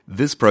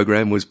This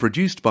program was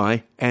produced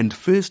by and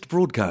first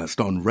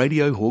broadcast on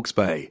Radio Hawke's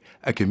Bay,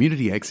 a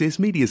community access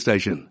media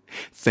station.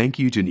 Thank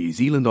you to New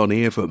Zealand On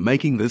Air for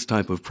making this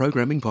type of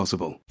programming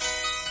possible.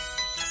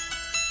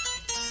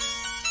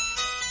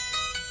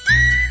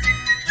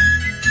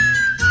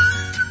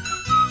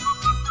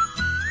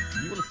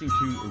 You're listening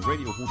to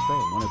Radio Hawke's Bay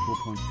on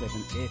 104.7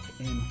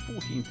 FM,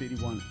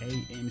 1431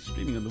 AM,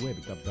 streaming on the web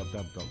at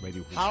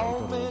www.radiohawksbay.org.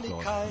 How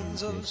many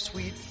kinds of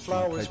sweet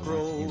flowers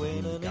grow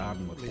in an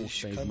garden with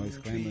Hawke's Bay's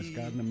most glamorous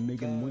gardener,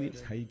 Megan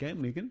Williams. How you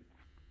going, Megan?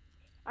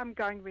 I'm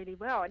going really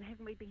well, and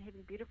haven't we been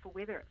having beautiful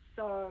weather? It's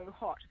so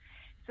hot.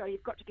 So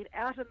you've got to get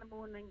out in the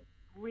morning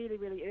really,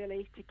 really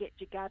early to get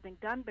your gardening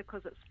done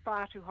because it's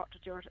far too hot to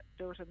do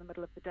it in the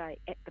middle of the day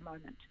at the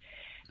moment.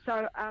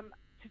 So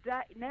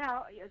today,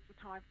 now is the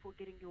time for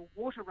getting your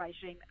water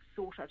regime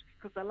sorted,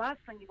 because the last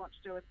thing you want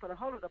to do is put a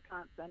whole lot of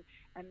plants in,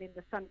 and then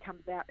the sun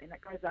comes out and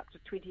it goes up to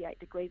 28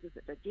 degrees as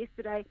it did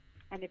yesterday,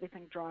 and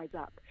everything dries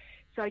up.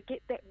 So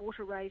get that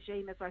water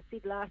regime, as I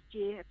said last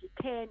year. If you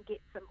can, get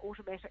some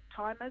automatic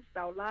timers.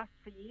 They'll last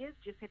for years.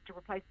 Just have to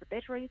replace the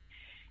batteries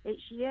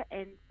each year,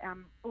 and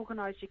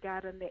organise your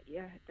garden that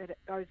it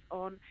goes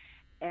on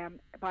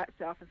by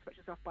itself and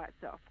switches off by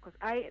itself, because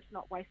A, it's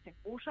not wasting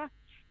water,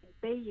 and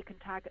B, you can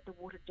target the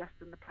water just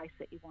in the place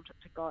that you want it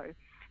to go.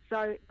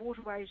 So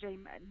water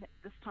regime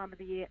this time of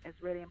the year is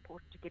really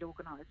important to get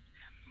organised.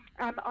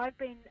 I've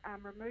been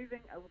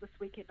removing, this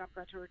weekend I'm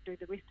going to do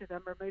the rest of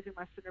them, removing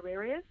my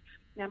cinerarias.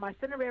 Now my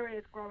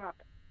cinerarias grow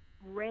up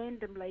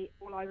randomly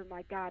all over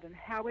my garden.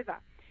 However,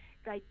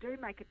 they do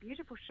make a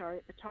beautiful show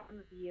at the time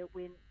of the year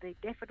when the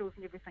daffodils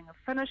and everything are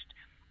finished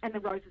and the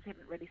roses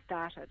haven't really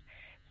started.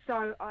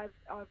 So I've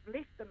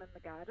left them in the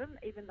garden,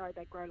 even though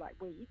they grow like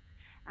weeds,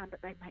 but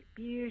they make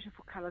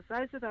beautiful colours.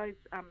 Those are those,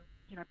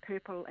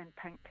 purple and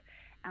pink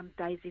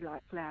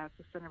daisy-like flowers,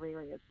 the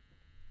cinerarias.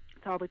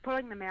 So I'll be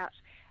pulling them out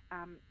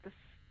this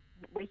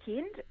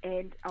weekend,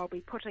 and I'll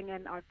be putting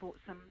in, I've bought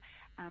some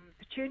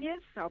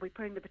petunias, so I'll be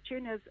putting the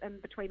petunias in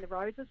between the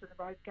roses in the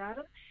rose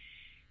garden.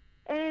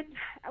 And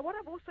what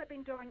I've also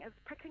been doing is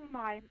picking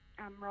my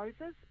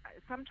roses.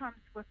 Sometimes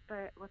with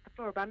the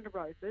Floribunda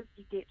roses,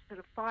 you get sort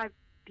of 5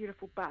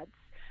 beautiful buds,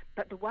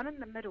 but the one in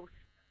the middle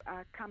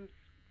comes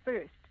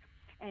first.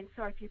 And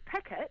so if you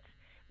pick it,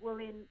 well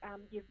then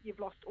you've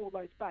lost all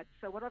those buds.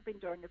 So what I've been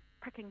doing is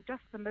picking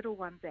just the middle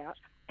ones out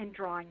and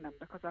drying them,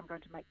 because I'm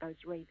going to make those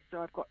wreaths.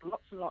 So I've got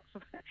lots and lots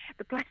of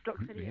the place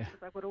looks hideous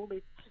because I've got all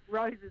these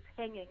roses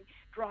hanging,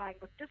 drying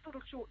with just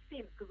little short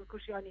stems, because of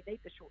course you only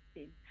need the short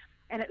stems.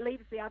 And it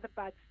leaves the other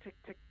buds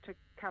to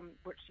come,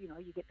 which,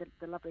 you get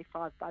the lovely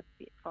 5 buds,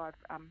 5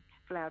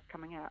 flowers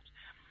coming out.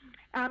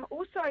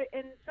 Also,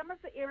 in some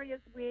of the areas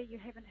where you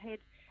haven't had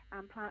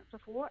plants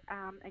before,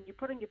 and you're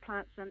putting your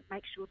plants in,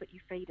 make sure that you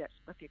feed it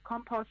with your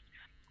compost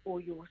or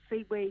your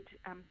seaweed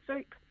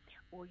soup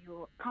or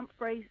your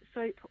comfrey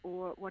soup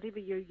or whatever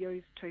you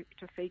use to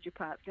feed your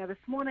plants. Now,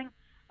 this morning,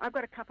 I've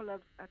got a couple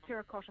of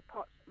terracotta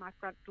pots at my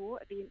front door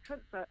at the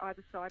entrance, so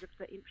either side of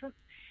the entrance.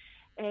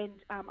 And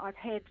I've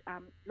had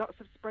lots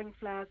of spring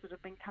flowers that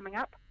have been coming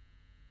up.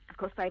 Of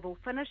course, they've all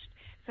finished.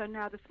 So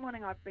now this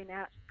morning I've been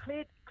out,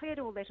 cleared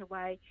all that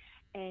away,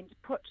 and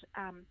put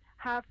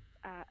half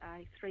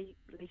a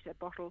 3-litre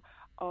bottle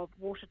of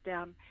watered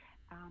down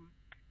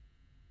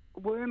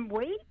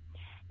wormweed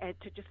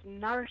to just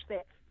nourish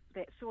that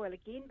soil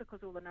again,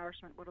 because all the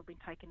nourishment would have been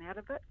taken out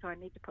of it. So I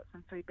need to put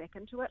some food back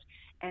into it.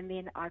 And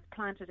then I've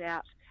planted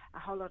out a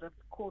whole lot of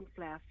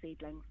cornflower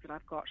seedlings that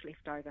I've got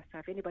left over. So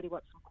if anybody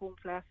wants some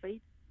cornflower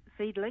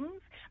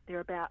seedlings, they're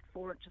about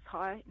 4 inches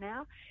high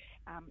now.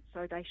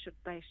 So they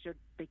should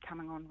be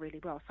coming on really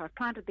well. So I've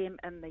planted them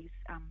in these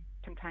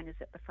containers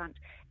at the front,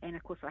 and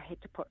of course I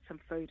had to put some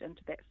food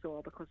into that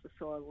soil because the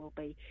soil will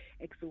be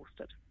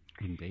exhausted.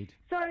 Indeed.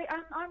 So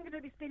I'm going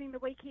to be spending the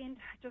weekend,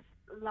 just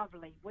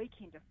lovely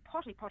weekend of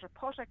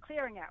potter,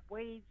 clearing out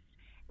weeds,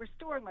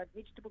 restoring my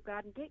vegetable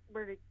garden,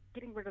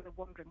 getting rid of the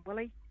wandering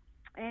willy,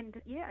 and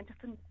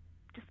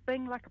just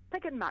being like a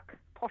pig in muck,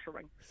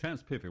 pottering.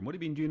 Sounds perfect. What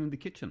have you been doing in the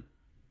kitchen?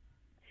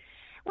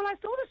 Well, I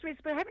saw this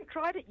recipe. I haven't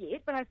tried it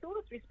yet, but I saw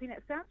this recipe and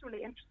it sounds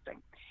really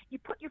interesting. You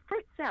put your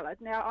fruit salad.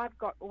 Now, I've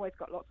always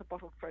got lots of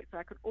bottled fruit, so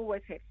I could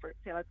always have fruit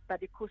salads.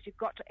 But of course, you've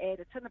got to add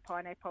a tin of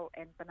pineapple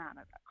and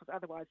banana, because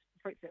otherwise,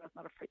 fruit salad is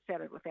not a fruit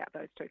salad without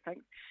those 2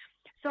 things.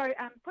 So,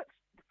 put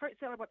fruit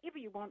salad, whatever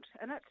you want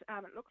in it.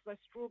 It looks like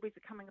strawberries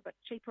are coming a bit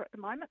cheaper at the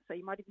moment, so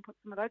you might even put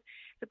some of those.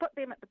 So, put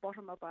them at the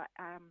bottom of a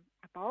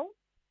bowl.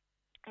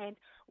 And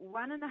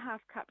 1.5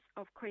 cups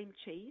of cream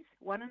cheese,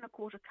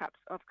 1.25 cups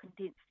of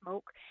condensed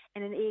milk,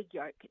 and an egg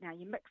yolk. Now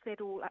you mix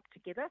that all up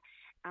together,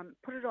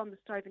 put it on the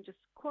stove, and just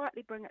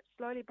slowly bring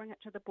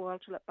it to the boil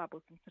till it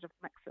bubbles and sort of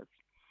mixes.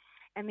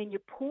 And then you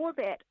pour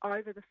that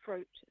over the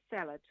fruit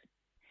salad.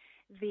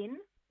 Then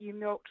you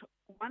melt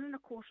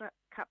 1.25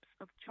 cups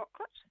of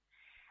chocolate,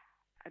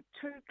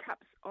 2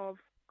 cups of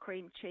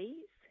cream cheese.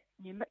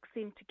 You mix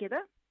them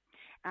together.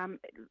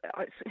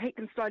 Heat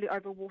them slowly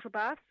over a water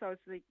bath so as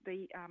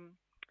the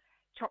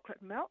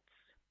chocolate melts,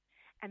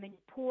 and then you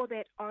pour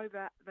that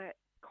over the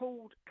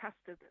cooled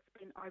custard that's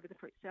been over the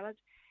fruit salad,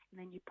 and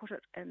then you put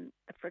it in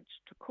the fridge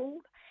to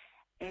cool,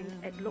 and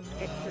it looked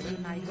absolutely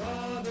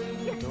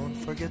amazing. Don't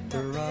forget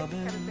the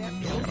robin.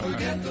 Don't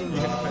forget the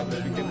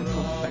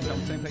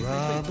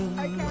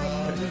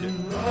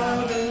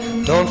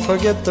robin. Don't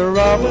forget the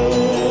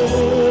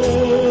robin.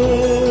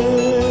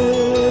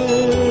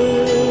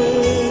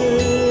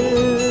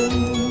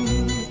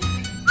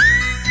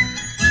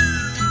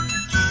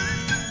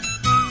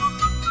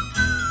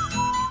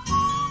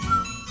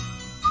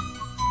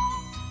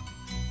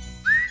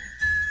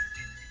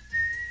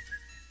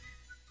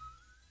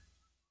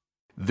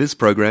 This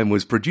program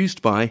was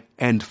produced by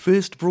and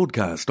first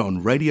broadcast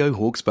on Radio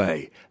Hawke's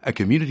Bay, a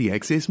community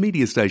access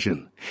media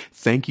station.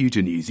 Thank you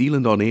to New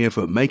Zealand On Air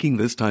for making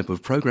this type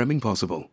of programming possible.